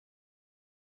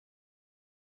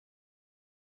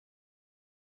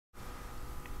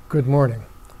Good morning.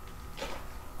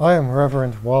 I am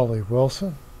Reverend Wally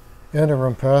Wilson,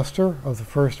 interim pastor of the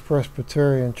First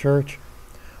Presbyterian Church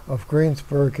of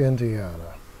Greensburg,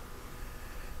 Indiana.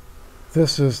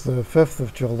 This is the 5th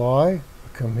of July,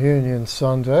 Communion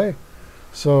Sunday,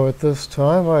 so at this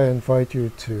time I invite you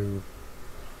to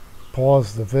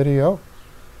pause the video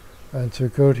and to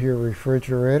go to your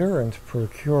refrigerator and to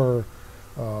procure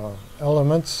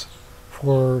elements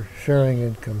for sharing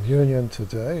in communion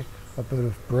today. A bit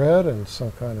of bread and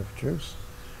some kind of juice,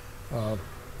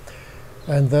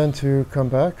 and then to come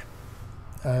back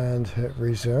and hit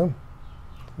resume.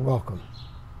 Welcome.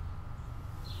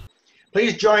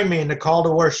 Please join me in the call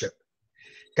to worship.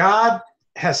 God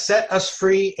has set us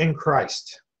free in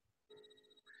Christ.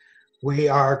 We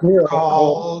are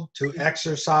called to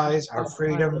exercise our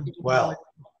freedom well.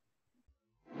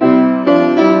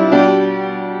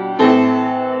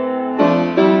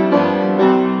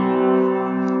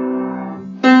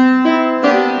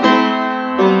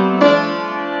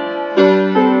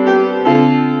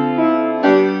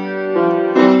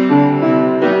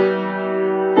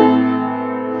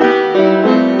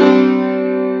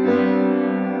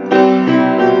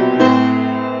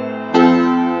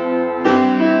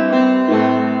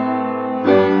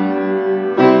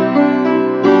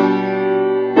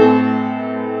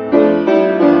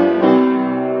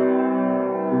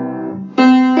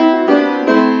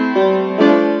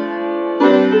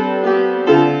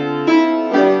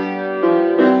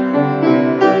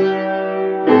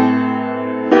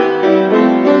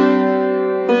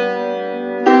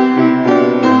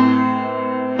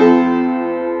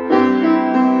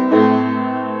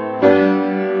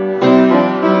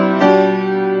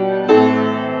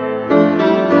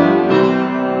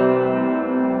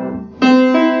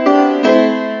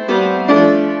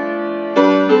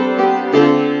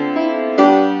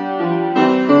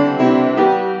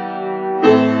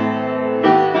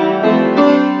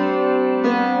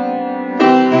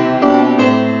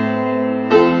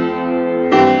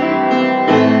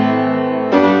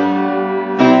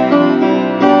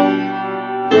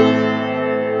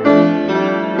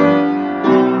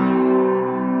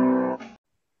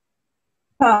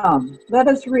 Come, let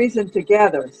us reason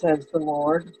together, says the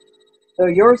Lord. Though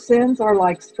your sins are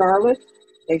like scarlet,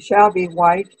 they shall be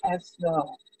white as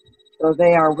snow. Though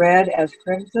they are red as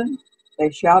crimson, they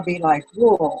shall be like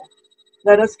wool.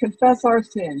 Let us confess our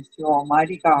sins to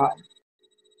Almighty God.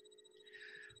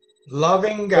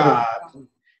 Loving God,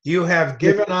 you have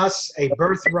given us a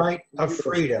birthright of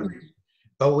freedom,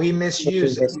 but we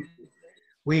misuse it.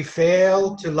 We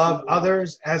fail to love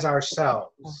others as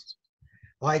ourselves.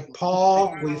 Like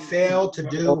Paul, we fail to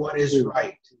do what is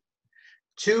right.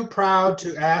 Too proud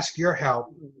to ask your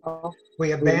help,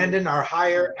 we abandon our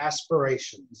higher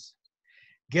aspirations.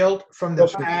 Guilt from the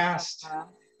past,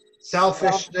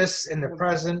 selfishness in the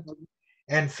present,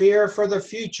 and fear for the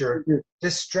future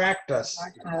distract us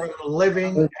from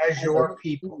living as your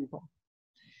people.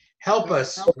 Help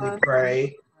us, we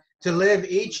pray, to live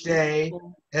each day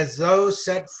as those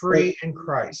set free in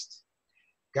Christ.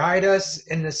 Guide us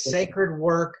in the sacred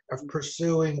work of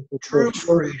pursuing true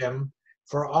freedom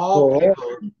for all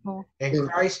people in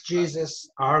Christ Jesus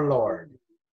our Lord.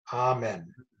 Amen.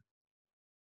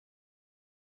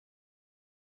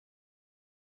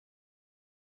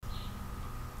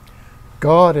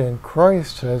 God in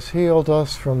Christ has healed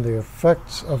us from the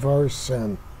effects of our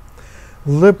sin,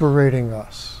 liberating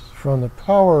us from the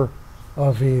power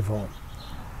of evil.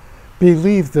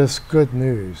 Believe this good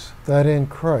news, that in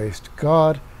Christ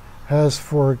God has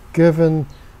forgiven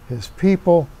his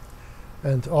people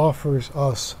and offers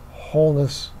us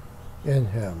wholeness in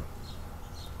him.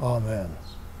 Amen.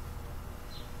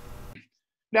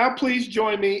 Now please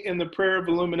join me in the prayer of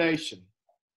illumination.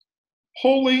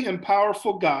 Holy and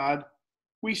powerful God,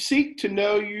 we seek to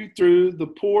know you through the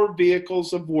poor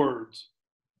vehicles of words.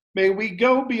 May we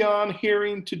go beyond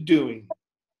hearing to doing.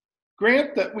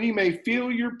 Grant that we may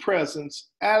feel your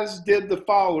presence as did the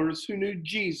followers who knew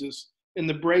Jesus in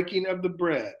the breaking of the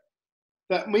bread,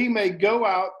 that we may go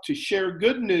out to share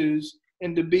good news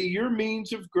and to be your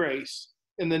means of grace.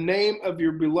 In the name of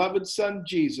your beloved Son,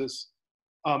 Jesus.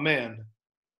 Amen.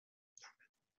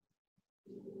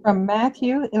 From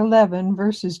Matthew 11,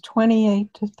 verses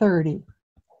 28 to 30.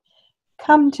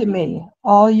 Come to me,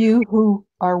 all you who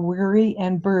are weary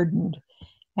and burdened,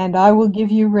 and I will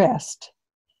give you rest.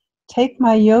 Take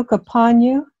my yoke upon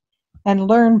you and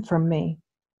learn from me,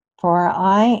 for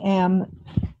I am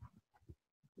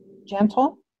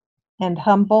gentle and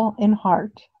humble in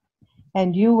heart,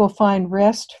 and you will find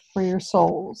rest for your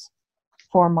souls.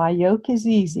 For my yoke is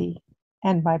easy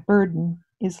and my burden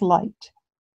is light.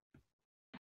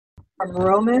 From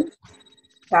Romans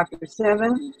chapter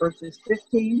 7, verses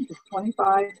 15 to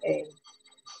 25a.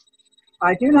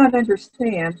 I do not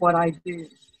understand what I do,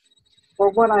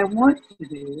 for what I want to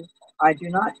do, I do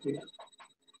not do.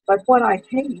 But what I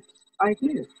hate, I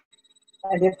do.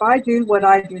 And if I do what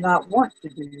I do not want to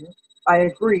do, I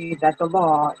agree that the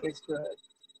law is good.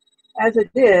 As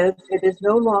it is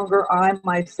no longer I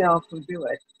myself who do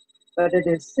it, but it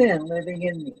is sin living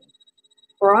in me.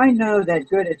 For I know that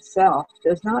good itself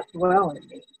does not dwell in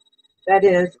me, that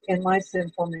is, in my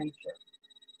sinful nature.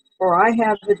 For I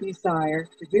have the desire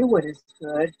to do what is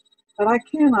good, but I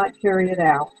cannot carry it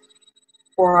out.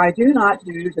 For I do not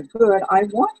do the good I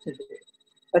want to do,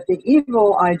 but the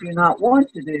evil I do not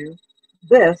want to do,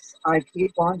 this I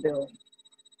keep on doing.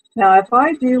 Now if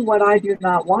I do what I do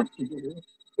not want to do,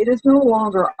 it is no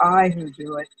longer I who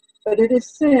do it, but it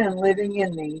is sin living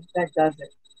in me that does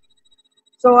it.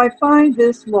 So I find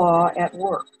this law at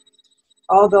work.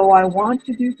 Although I want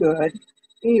to do good,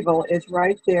 evil is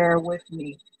right there with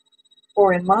me.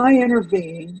 For in my inner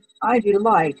being, I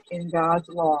delight in God's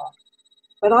law.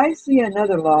 But I see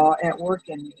another law at work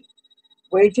in me,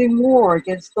 waging war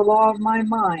against the law of my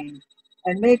mind,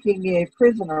 and making me a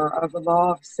prisoner of the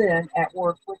law of sin at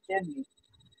work within me.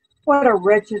 What a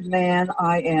wretched man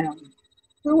I am!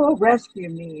 Who will rescue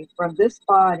me from this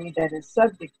body that is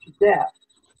subject to death?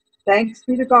 Thanks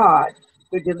be to God,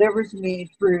 who delivers me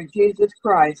through Jesus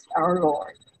Christ our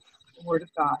Lord. The Word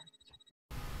of God.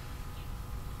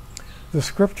 The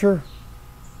scripture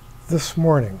this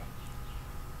morning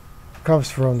comes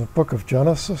from the book of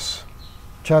Genesis,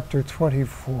 chapter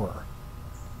 24,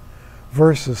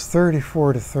 verses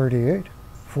 34 to 38,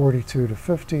 42 to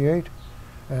 58,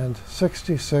 and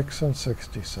 66 and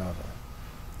 67.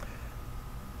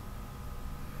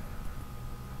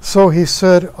 So he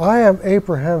said, I am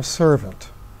Abraham's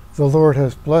servant. The Lord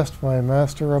has blessed my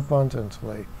master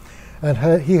abundantly,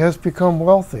 and he has become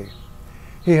wealthy.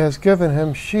 He has given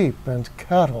him sheep and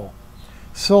cattle,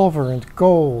 silver and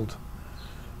gold,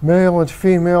 male and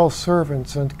female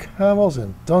servants, and camels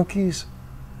and donkeys.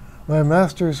 My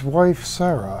master's wife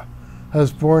Sarah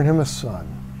has borne him a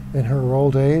son in her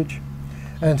old age,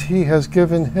 and he has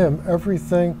given him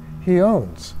everything he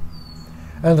owns.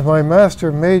 And my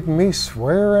master made me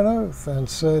swear an oath and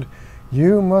said,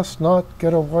 You must not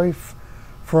get a wife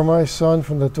for my son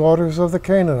from the daughters of the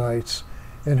Canaanites,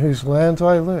 in whose land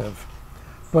I live,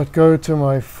 but go to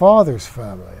my father's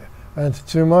family and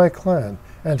to my clan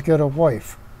and get a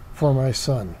wife for my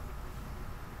son.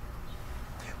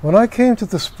 When I came to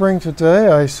the spring today,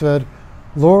 I said,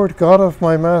 Lord God of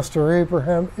my master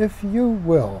Abraham, if you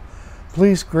will,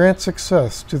 please grant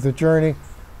success to the journey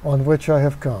on which I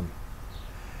have come.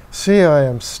 See, I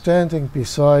am standing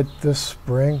beside this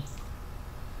spring.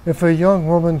 If a young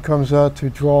woman comes out to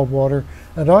draw water,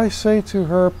 and I say to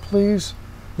her, Please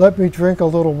let me drink a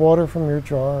little water from your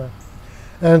jar,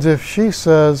 and if she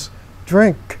says,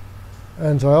 Drink,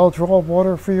 and I'll draw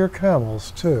water for your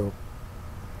camels too,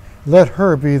 let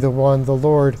her be the one the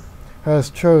Lord has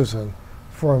chosen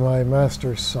for my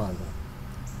master's son.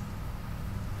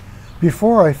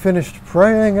 Before I finished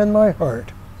praying in my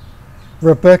heart,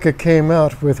 Rebekah came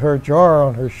out with her jar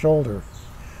on her shoulder.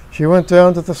 She went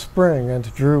down to the spring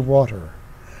and drew water,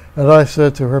 and I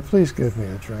said to her, Please give me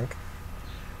a drink.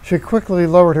 She quickly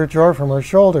lowered her jar from her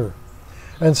shoulder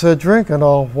and said, Drink, and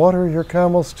I'll water your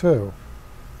camels too.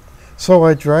 So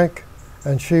I drank,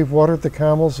 and she watered the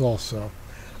camels also.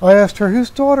 I asked her, Whose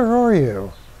daughter are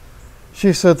you?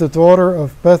 She said, The daughter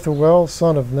of Bethuel,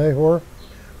 son of Nahor,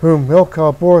 whom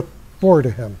Milcah bore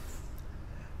to him.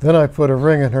 Then I put a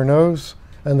ring in her nose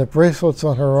and the bracelets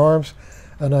on her arms,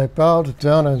 and I bowed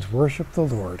down and worshiped the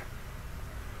Lord.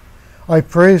 I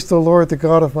praised the Lord, the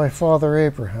God of my father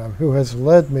Abraham, who has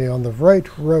led me on the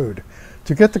right road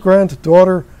to get the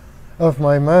granddaughter of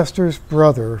my master's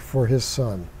brother for his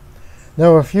son.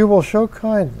 Now if you will show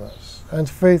kindness and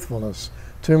faithfulness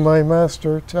to my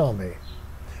master, tell me.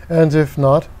 And if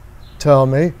not, tell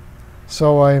me,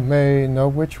 so I may know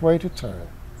which way to turn.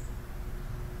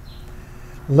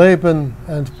 Laban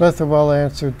and Bethuel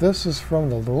answered, This is from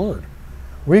the Lord.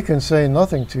 We can say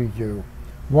nothing to you,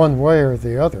 one way or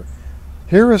the other.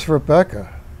 Here is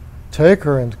Rebekah. Take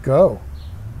her and go,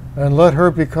 and let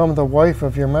her become the wife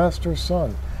of your master's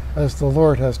son, as the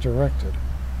Lord has directed.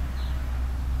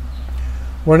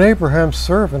 When Abraham's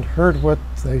servant heard what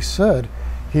they said,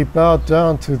 he bowed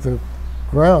down to the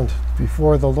ground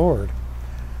before the Lord.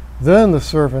 Then the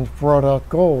servant brought out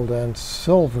gold and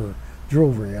silver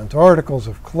jewelry and articles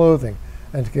of clothing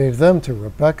and gave them to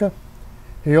Rebekah.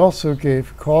 He also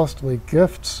gave costly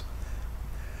gifts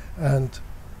and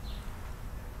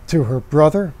to her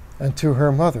brother and to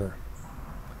her mother.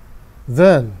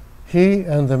 Then He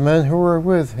and the men who were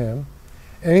with him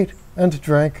ate and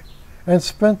drank and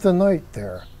spent the night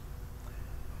there.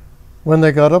 When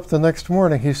they got up the next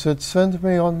morning, he said, "Send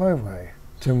me on my way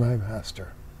to my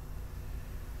master."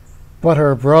 But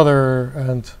her brother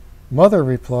and mother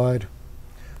replied,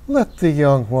 "Let the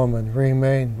young woman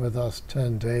remain with us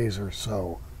 10 days or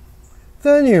so.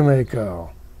 Then you may go."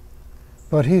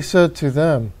 But he said to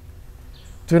them,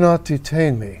 "Do not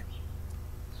detain me,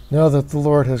 now that the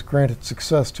Lord has granted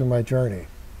success to my journey.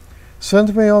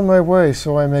 Send me on my way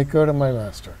so I may go to my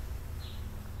master."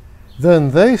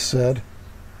 Then they said,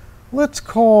 "Let's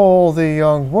call the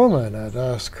young woman and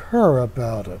ask her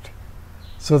about it."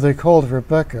 So they called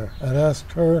Rebekah and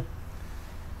asked her,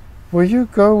 "Will you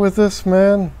go with this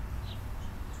man?"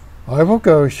 "I will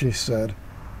go," she said.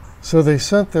 So they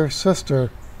sent their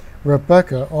sister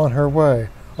Rebekah on her way,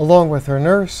 along with her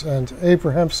nurse and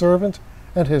Abraham's servant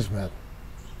and his men.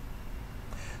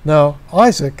 Now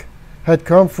Isaac had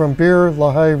come from Beer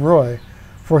Lahai Roi,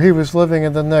 for he was living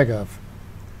in the Negev.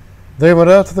 They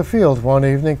went out to the field one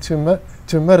evening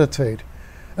to meditate,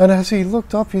 and as he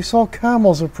looked up, he saw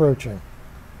camels approaching.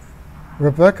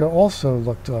 Rebekah also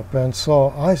looked up and saw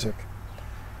Isaac.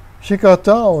 She got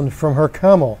down from her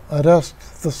camel and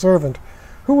asked the servant,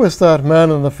 "Who is that man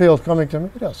in the field coming to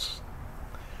meet us?"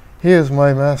 "He is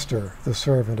my master," the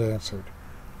servant answered.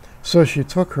 So she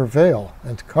took her veil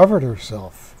and covered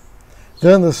herself.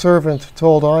 Then the servant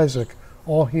told Isaac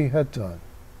all he had done.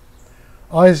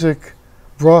 Isaac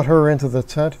brought her into the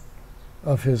tent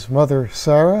of his mother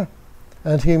Sarah,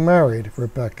 and he married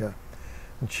Rebekah,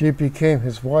 and she became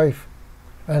his wife,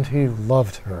 and he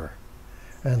loved her.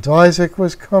 And Isaac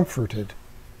was comforted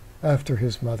after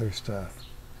his mother's death.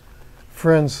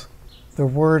 Friends, the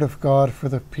word of God for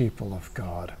the people of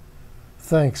God.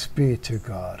 Thanks be to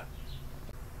God.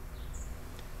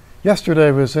 Yesterday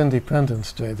was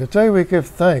Independence Day, the day we give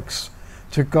thanks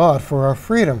to God for our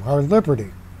freedom, our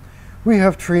liberty. We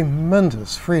have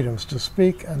tremendous freedoms to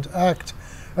speak and act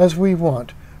as we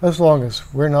want, as long as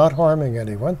we're not harming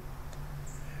anyone.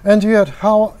 And yet,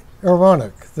 how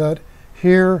ironic that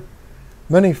here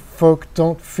many folk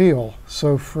don't feel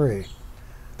so free.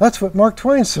 That's what Mark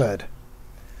Twain said.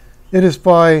 It is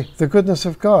by the goodness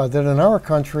of God that in our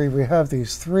country we have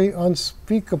these three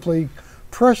unspeakably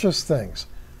precious things: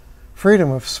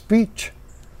 freedom of speech,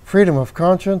 freedom of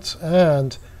conscience,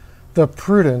 and the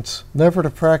prudence never to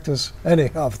practice any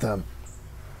of them.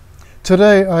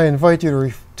 Today, I invite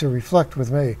you to reflect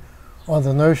with me on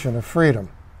the notion of freedom.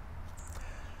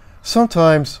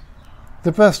 Sometimes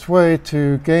the best way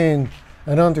to gain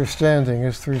an understanding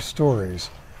is through stories.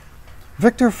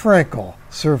 Viktor Frankl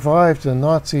survived a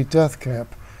Nazi death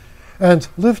camp and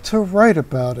lived to write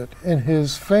about it in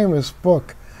his famous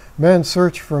book, Man's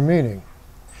Search for Meaning,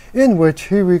 in which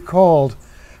he recalled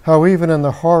how even in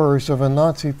the horrors of a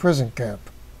Nazi prison camp,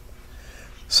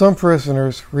 some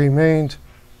prisoners remained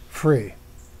free.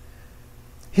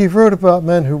 He wrote about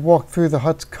men who walked through the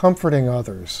huts comforting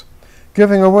others,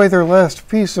 giving away their last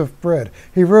piece of bread.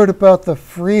 He wrote about the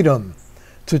freedom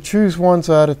to choose one's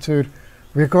attitude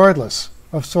regardless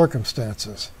of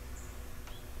circumstances.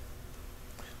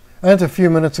 And a few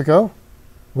minutes ago,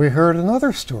 we heard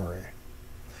another story,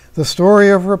 the story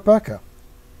of Rebekah.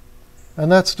 And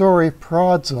that story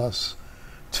prods us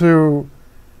to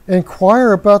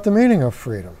inquire about the meaning of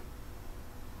freedom.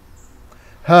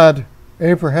 Had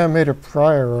Abraham made a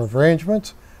prior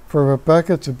arrangement for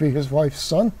Rebekah to be his wife's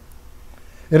son?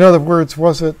 In other words,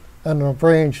 was it an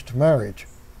arranged marriage?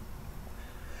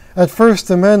 At first,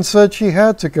 the men said she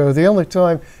had to go. The only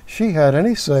time she had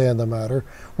any say in the matter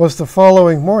was the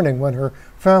following morning when her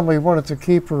family wanted to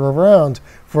keep her around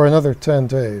for another 10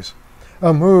 days,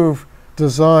 a move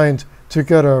designed to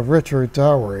get a richer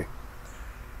dowry.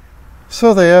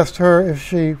 So they asked her if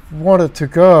she wanted to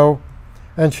go,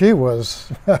 and she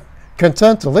was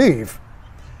content to leave,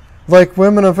 like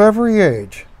women of every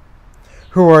age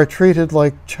who are treated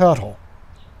like chattel,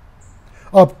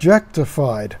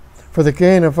 objectified for the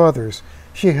gain of others.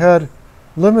 She had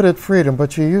limited freedom,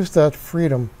 but she used that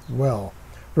freedom well.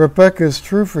 Rebekah's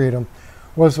true freedom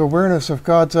was awareness of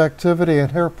God's activity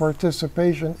and her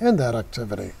participation in that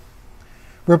activity.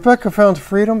 Rebekah found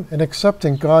freedom in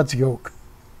accepting God's yoke,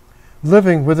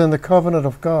 living within the covenant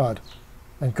of God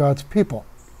and God's people.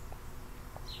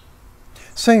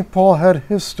 St. Paul had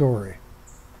his story.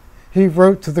 He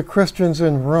wrote to the Christians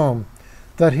in Rome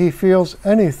that he feels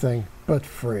anything but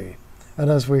free. And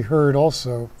as we heard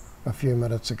also a few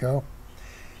minutes ago,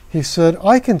 he said,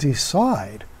 "I can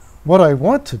decide what I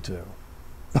want to do,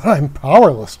 but I'm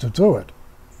powerless to do it."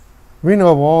 We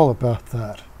know all about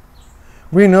that.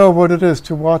 We know what it is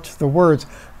to watch the words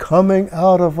coming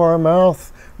out of our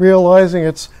mouth, realizing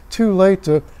it's too late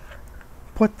to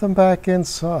put them back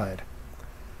inside.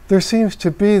 There seems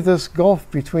to be this gulf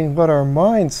between what our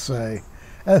minds say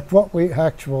and what we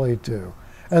actually do.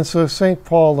 And so St.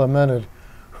 Paul lamented,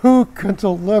 "Who can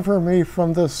deliver me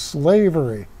from this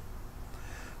slavery?"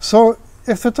 So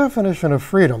if the definition of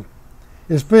freedom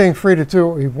is being free to do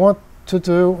what we want to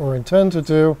do or intend to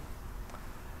do,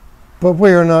 but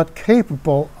we are not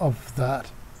capable of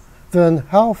that, then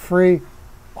how free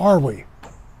are we?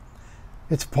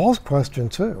 It's Paul's question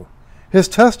too. His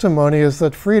testimony is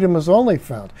that freedom is only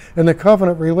found in the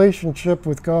covenant relationship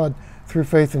with God through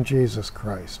faith in Jesus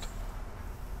Christ.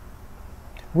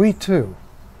 We too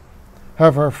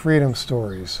have our freedom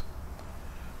stories.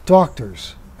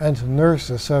 Doctors and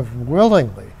nurses have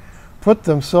willingly put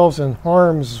themselves in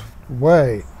harm's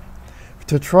way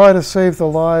to try to save the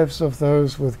lives of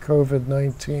those with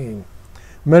COVID-19.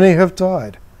 Many have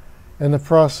died in the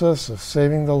process of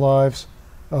saving the lives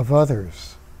of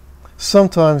others,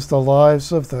 sometimes the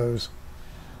lives of those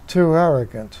too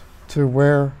arrogant to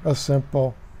wear a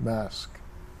simple mask.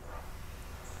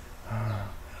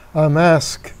 A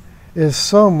mask is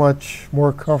so much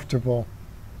more comfortable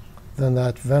than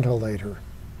that ventilator.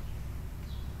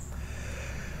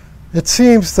 It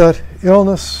seems that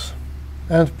illness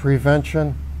and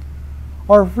prevention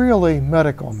are really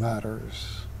medical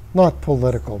matters, not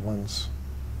political ones.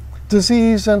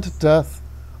 Disease and death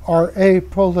are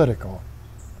apolitical.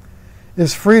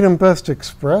 Is freedom best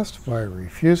expressed by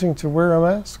refusing to wear a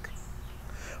mask?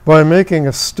 By making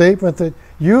a statement that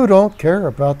you don't care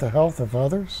about the health of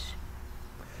others?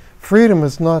 Freedom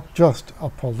is not just a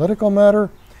political matter,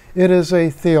 it is a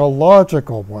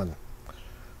theological one.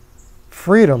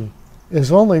 Freedom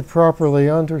is only properly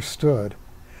understood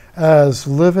as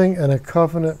living in a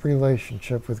covenant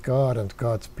relationship with God and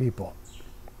God's people.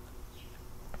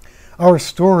 Our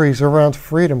stories around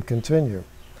freedom continue.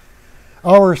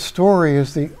 Our story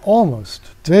is the almost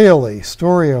daily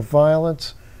story of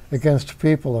violence against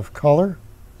people of color.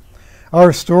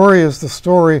 Our story is the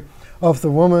story of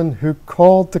the woman who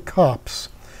called the cops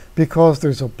because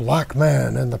there's a black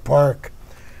man in the park,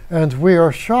 and we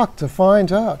are shocked to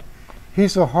find out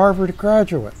he's a Harvard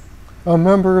graduate, a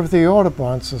member of the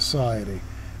Audubon Society,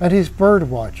 and he's bird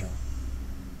watching.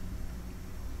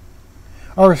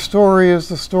 Our story is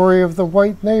the story of the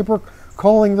white neighbor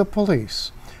calling the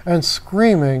police and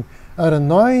screaming at a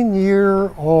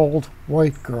 9-year-old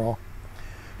white girl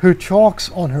who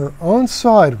chalks on her own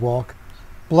sidewalk,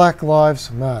 "Black Lives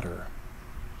Matter."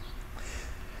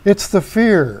 It's the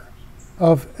fear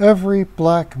of every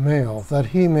black male that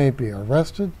he may be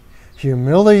arrested,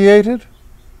 humiliated,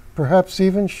 perhaps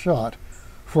even shot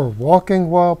for walking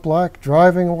while black,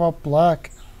 driving while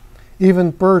black,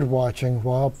 even bird watching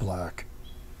while black.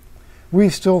 We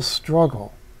still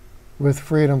struggle with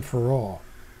freedom for all.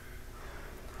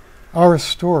 Our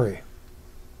story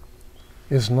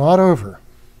is not over.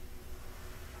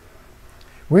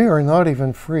 We are not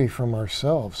even free from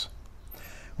ourselves.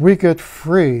 We get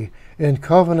free in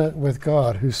covenant with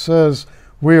God, who says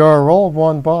we are all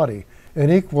one body in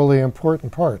equally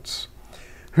important parts,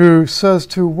 who says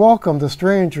to welcome the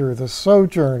stranger, the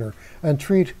sojourner, and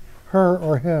treat her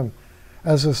or him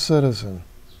as a citizen.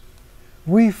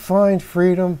 We find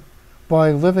freedom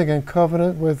by living in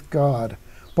covenant with God,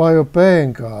 by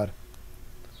obeying God.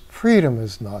 Freedom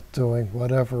is not doing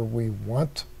whatever we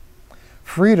want.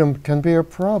 Freedom can be a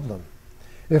problem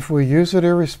if we use it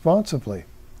irresponsibly.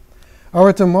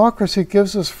 Our democracy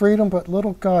gives us freedom but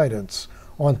little guidance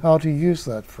on how to use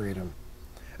that freedom.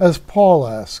 As Paul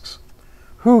asks,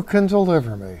 "Who can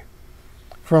deliver me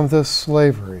from this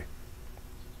slavery?"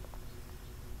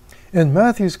 In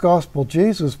Matthew's Gospel,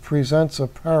 Jesus presents a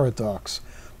paradox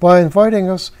by inviting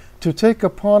us to take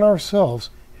upon ourselves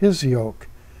his yoke,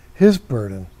 his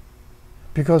burden,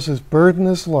 because his burden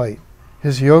is light,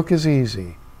 his yoke is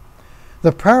easy.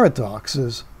 The paradox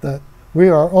is that we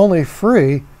are only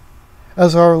free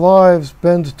as our lives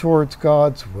bend towards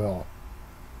God's will.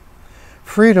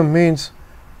 Freedom means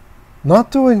not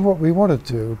doing what we want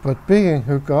to do, but being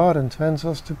who God intends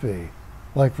us to be,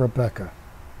 like Rebecca.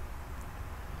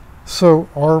 So,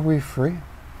 are we free?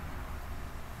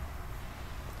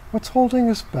 What's holding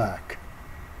us back?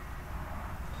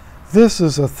 This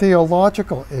is a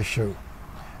theological issue,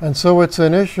 and so it's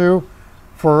an issue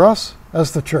for us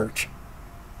as the church.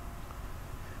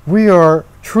 We are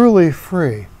truly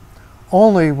free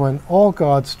only when all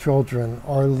God's children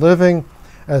are living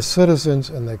as citizens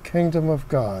in the kingdom of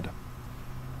God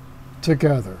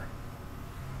together.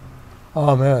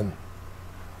 Amen.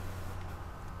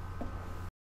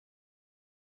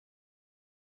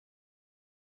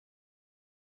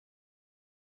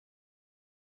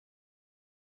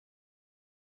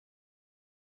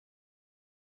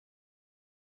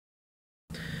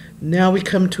 Now we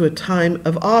come to a time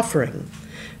of offering.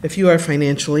 If you are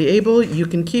financially able, you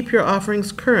can keep your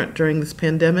offerings current during this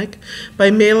pandemic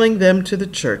by mailing them to the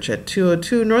church at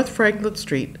 202 North Franklin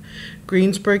Street,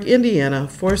 Greensburg, Indiana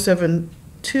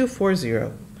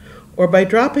 47240, or by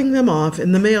dropping them off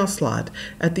in the mail slot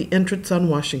at the entrance on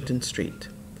Washington Street.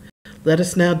 Let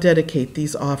us now dedicate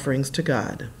these offerings to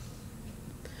God.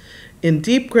 In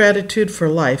deep gratitude for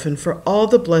life and for all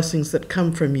the blessings that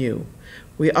come from you,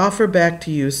 we offer back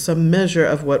to you some measure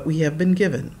of what we have been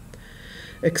given.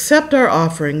 Accept our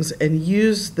offerings and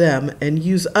use them and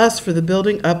use us for the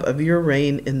building up of your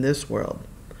reign in this world.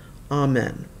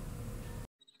 Amen.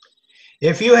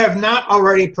 If you have not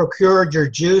already procured your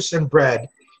juice and bread,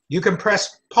 you can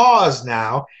press pause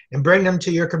now and bring them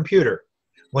to your computer.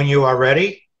 When you are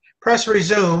ready, press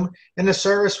resume and the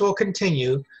service will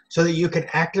continue so that you can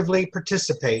actively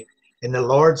participate in the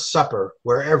Lord's Supper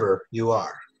wherever you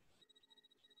are.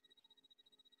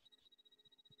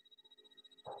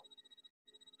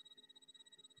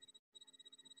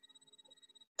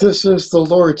 This is the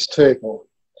Lord's table,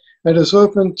 and is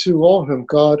open to all whom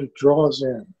God draws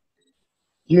in.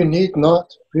 You need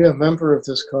not be a member of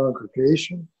this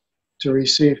congregation to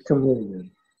receive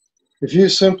communion. If you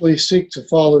simply seek to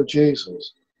follow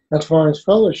Jesus and find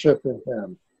fellowship in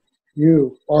him,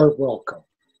 you are welcome.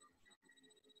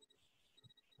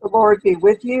 The Lord be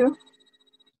with you.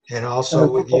 And also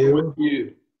with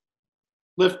you.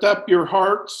 Lift up your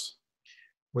hearts.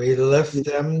 We lift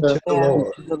them to the And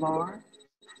Lord. to the Lord.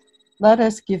 Let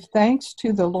us give thanks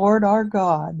to the Lord our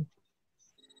God.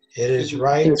 It is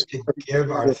right to give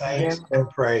our thanks and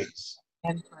praise.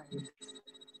 And praise.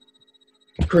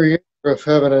 Creator of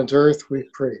heaven and earth, we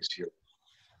praise you.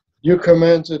 You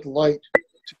commanded light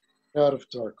to come out of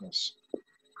darkness,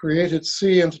 created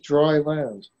sea and dry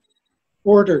land,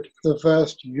 ordered the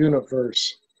vast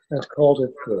universe, and called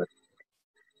it good.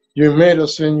 You made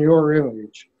us in your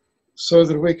image so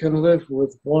that we can live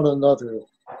with one another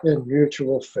in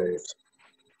mutual faith.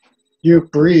 You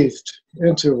breathed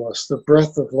into us the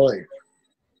breath of life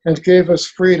and gave us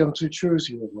freedom to choose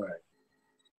your way.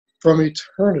 From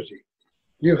eternity,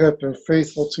 you have been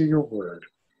faithful to your word.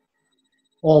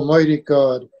 Almighty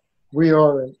God, we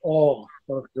are in awe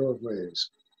of your ways.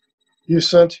 You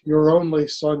sent your only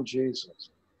Son, Jesus,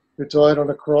 who died on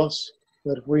a cross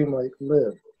that we might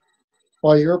live.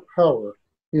 By your power,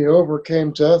 he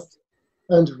overcame death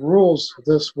and rules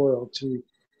this world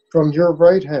from your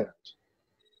right hand.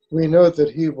 We know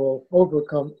that he will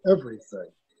overcome everything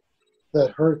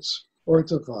that hurts or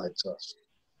divides us.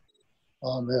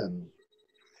 Amen.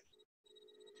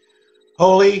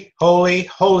 Holy, holy,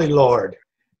 holy Lord,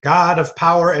 God of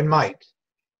power and might.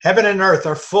 Heaven and earth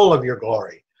are full of your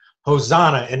glory.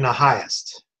 Hosanna in the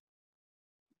highest.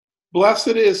 Blessed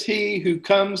is he who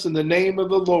comes in the name of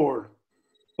the Lord.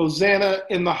 Hosanna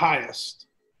in the highest.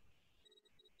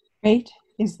 Great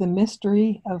is the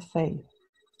mystery of faith.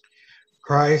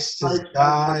 Christ is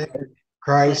died.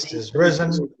 Christ is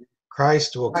risen.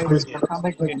 Christ will come Christ again. will come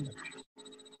again.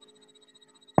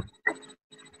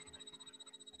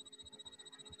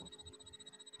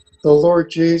 The Lord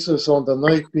Jesus, on the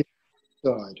night before he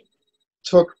died,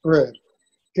 took bread,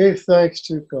 gave thanks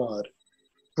to God,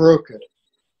 broke it.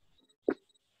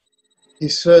 He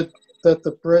said that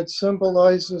the bread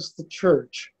symbolizes the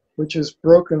church, which is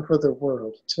broken for the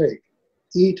world. Take,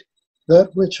 eat that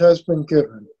which has been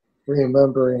given,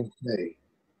 remembering me.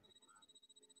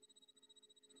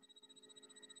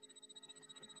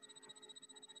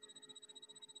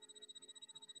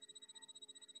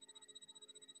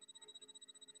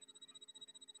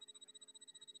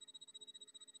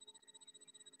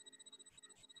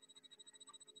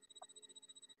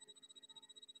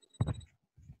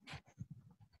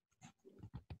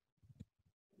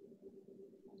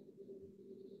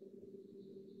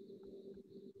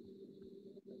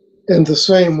 In the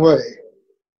same way,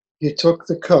 he took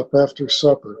the cup after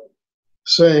supper,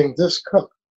 saying, "This cup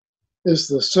is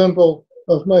the symbol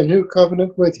of my new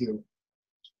covenant with you,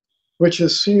 which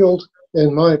is sealed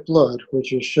in my blood,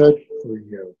 which is shed for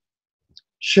you.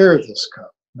 Share this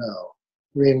cup now,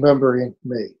 remembering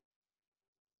me."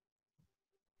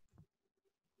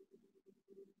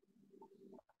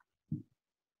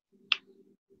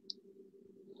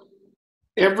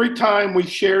 Every time we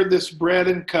share this bread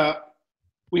and cup,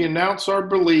 we announce our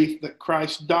belief that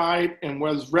Christ died and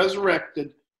was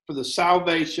resurrected for the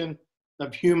salvation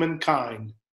of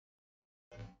humankind.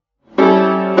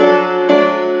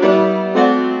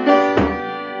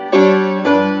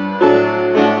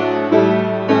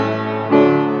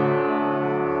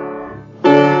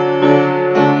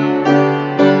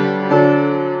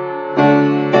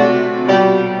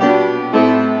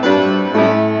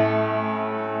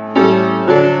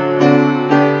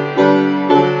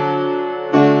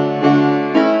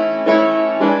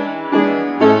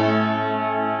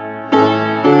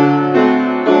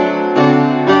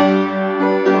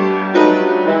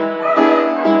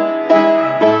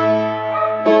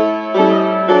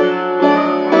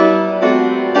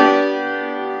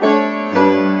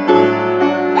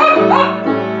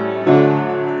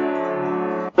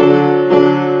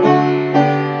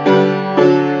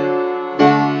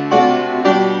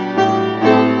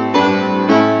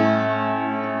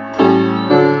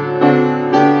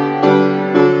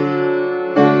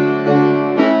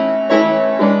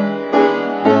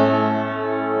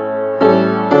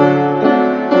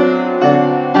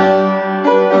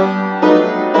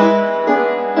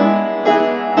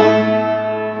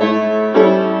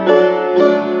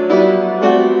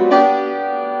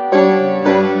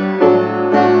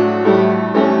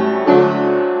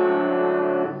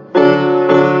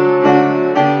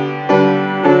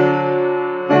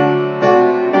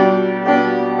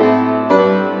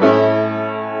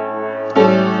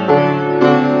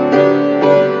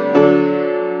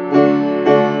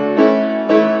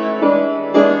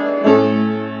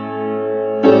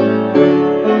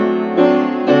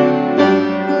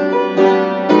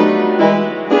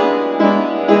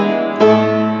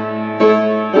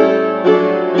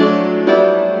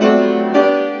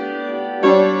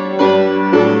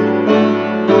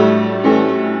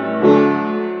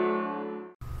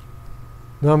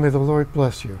 Now may the Lord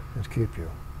bless you and keep you.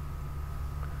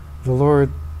 The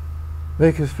Lord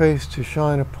make his face to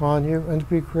shine upon you and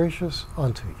be gracious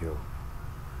unto you.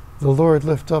 The Lord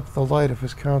lift up the light of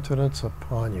his countenance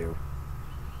upon you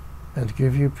and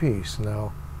give you peace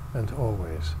now and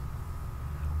always.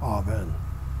 Amen.